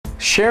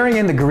Sharing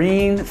in the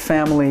Green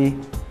family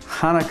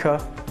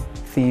Hanukkah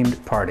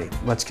themed party.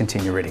 Let's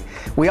continue reading.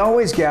 We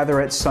always gather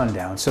at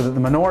sundown so that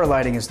the menorah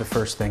lighting is the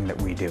first thing that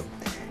we do.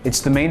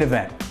 It's the main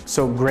event,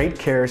 so great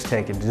care is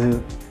taken to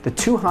do the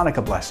 2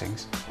 Hanukkah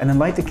blessings and then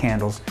light the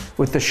candles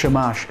with the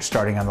shamash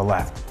starting on the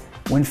left.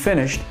 When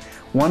finished,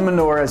 1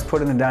 menorah is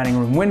put in the dining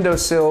room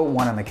windowsill,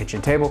 1 on the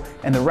kitchen table,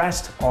 and the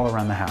rest all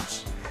around the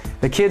house.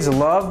 The kids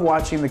love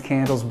watching the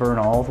candles burn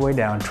all the way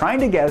down, trying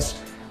to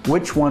guess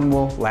which one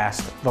will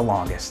last the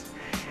longest.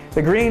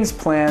 The Greens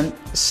plan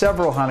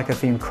several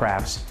Hanukkah-themed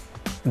crafts.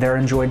 They're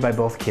enjoyed by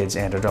both kids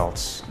and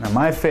adults. Now,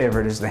 my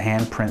favorite is the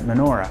handprint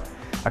menorah,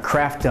 a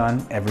craft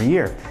done every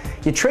year.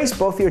 You trace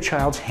both your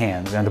child's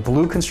hands onto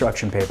blue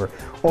construction paper,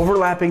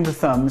 overlapping the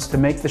thumbs to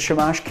make the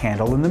shamash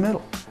candle in the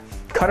middle.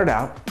 Cut it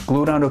out,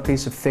 glue it onto a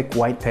piece of thick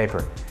white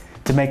paper.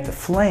 To make the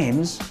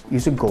flames,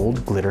 use a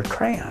gold glitter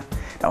crayon.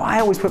 Now,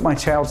 I always put my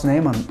child's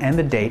name and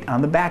the date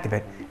on the back of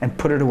it and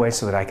put it away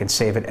so that I can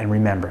save it and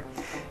remember.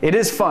 It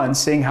is fun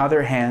seeing how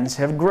their hands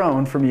have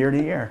grown from year to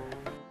year.